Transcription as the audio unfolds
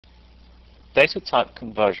Data type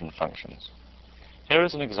conversion functions. Here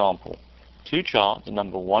is an example. To char the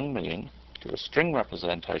number 1 million to a string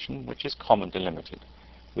representation which is comma delimited.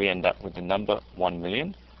 We end up with the number 1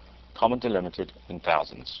 million, comma delimited in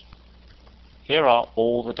thousands. Here are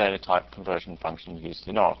all the data type conversion functions used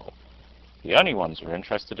in Oracle. The only ones we're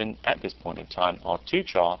interested in at this point in time are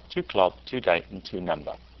toChar, toClob, toDate, and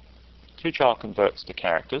toNumber. toChar converts to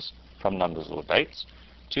characters from numbers or dates.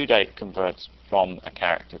 toDate converts from a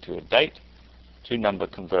character to a date.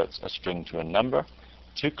 toNumber converts a string to a number.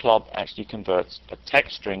 toClob actually converts a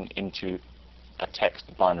text string into a text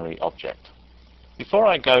binary object. Before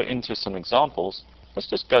I go into some examples, let's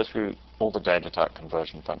just go through all the data type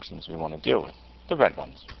conversion functions we want to deal with, the red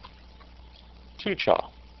ones. toChar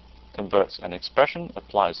converts an expression,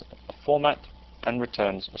 applies a format, and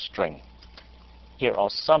returns a string. Here are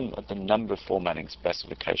some of the number formatting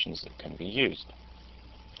specifications that can be used.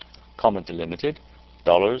 Comma delimited,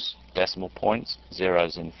 dollars, decimal points,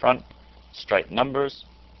 zeros in front, straight numbers,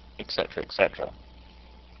 etc., etc.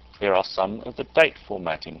 Here are some of the date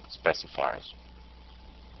formatting specifiers.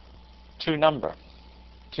 toNumber.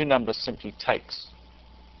 toNumber simply takes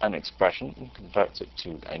an expression and converts it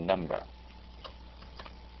to a number.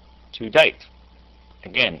 toDate.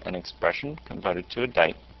 Again, an expression converted to a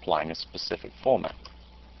date applying a specific format.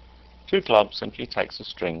 toClob simply takes a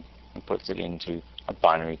string and puts it into a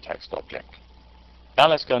binary text object. Now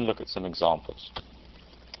let's go and look at some examples.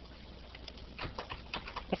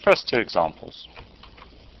 The first two examples.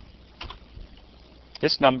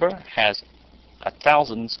 This number has a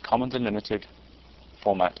thousands comma delimited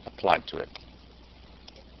format applied to it.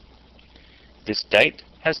 This date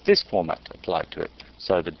has this format applied to it.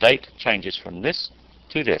 So the date changes from this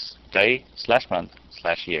to this,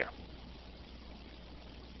 day/month/year.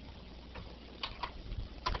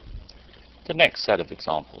 The next set of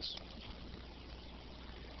examples.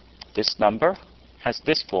 This number has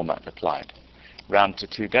this format applied, round to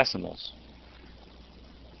 2 decimals.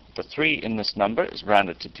 The 3 in this number is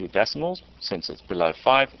rounded to 2 decimals. Since it's below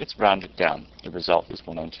 5, it's rounded down. The result is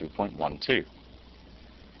 102.12.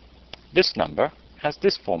 This number has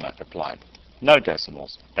this format applied. No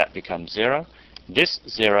decimals. That becomes 0. This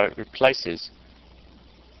 0 replaces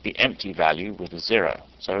the empty value with a 0.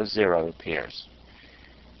 So a 0 appears.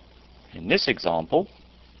 In this example,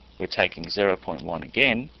 we're taking 0.1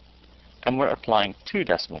 again, and we're applying 2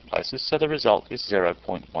 decimal places, so the result is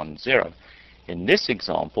 0.10. In this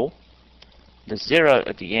example, the 0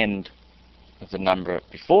 at the end of the number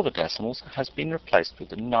before the decimals has been replaced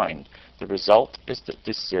with a 9. The result is that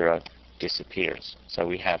this 0 disappears. So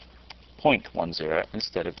we have 0.10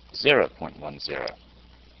 instead of 0.10.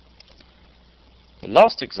 The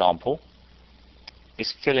last example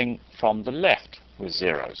is filling from the left with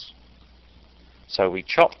zeros. So we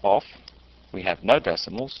chop off, we have no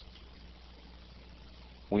decimals,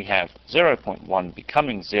 we have 0.1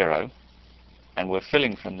 becoming 0, and we're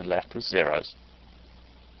filling from the left with zeros,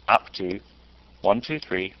 up to 1, 2,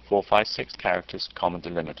 3, 4, 5, 6 characters, comma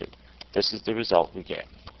delimited. This is the result we get.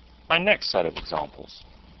 My next set of examples.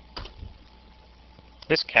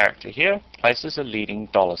 This character here places a leading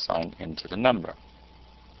 $sign into the number.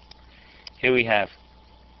 Here we have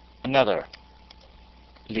another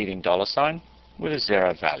leading $sign with a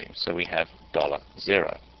 0 value, so we have $0.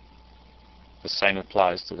 The same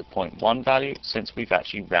applies to the 0.1 value since we've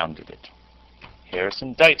actually rounded it. Here are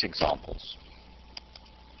some date examples.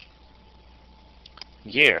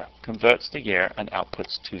 Year converts the year and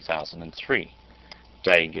outputs 2003.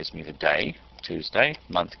 Day gives me the day, Tuesday.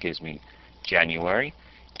 Month gives me January.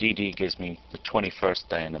 DD gives me the 21st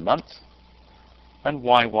day in the month. And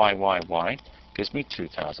YYYY gives me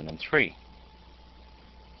 2003.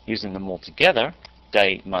 Using them all together,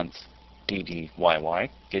 day, month, DDYY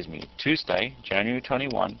gives me Tuesday, January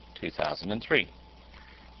 21, 2003.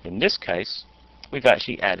 In this case, we've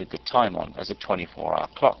actually added the time on as a 24-hour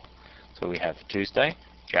clock. So we have Tuesday,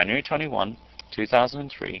 January 21,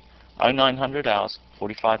 2003, 0900 hours,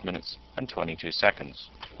 45 minutes, and 22 seconds.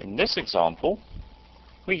 In this example,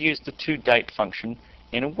 we use the toDate function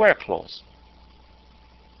in a where clause.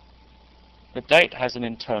 The date has an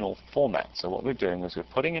internal format, so what we're doing is we're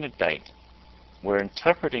putting in a date. We're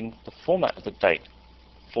interpreting the format of the date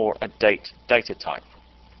for a date data type,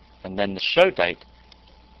 and then the show date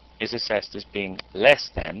is assessed as being less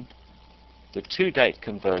than the toDate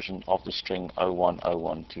conversion of the string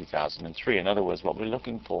 0101-2003. In other words, what we're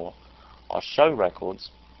looking for are show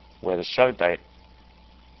records where the show date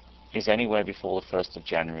is anywhere before the 1st of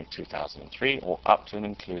January 2003 or up to and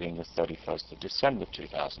including the 31st of December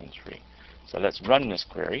 2003. So let's run this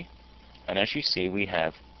query, and as you see, we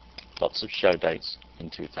have lots of show dates in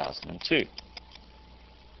 2002.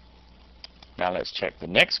 Now let's check the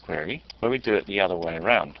next query where we do it the other way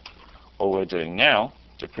around. All we're doing now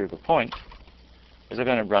to prove a point is we're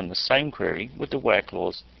going to run the same query with the where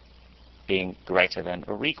clause being greater than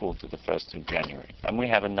or equal to the 1st of January. And we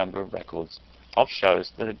have a number of records of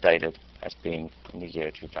shows that are dated as being in the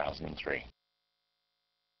year 2003.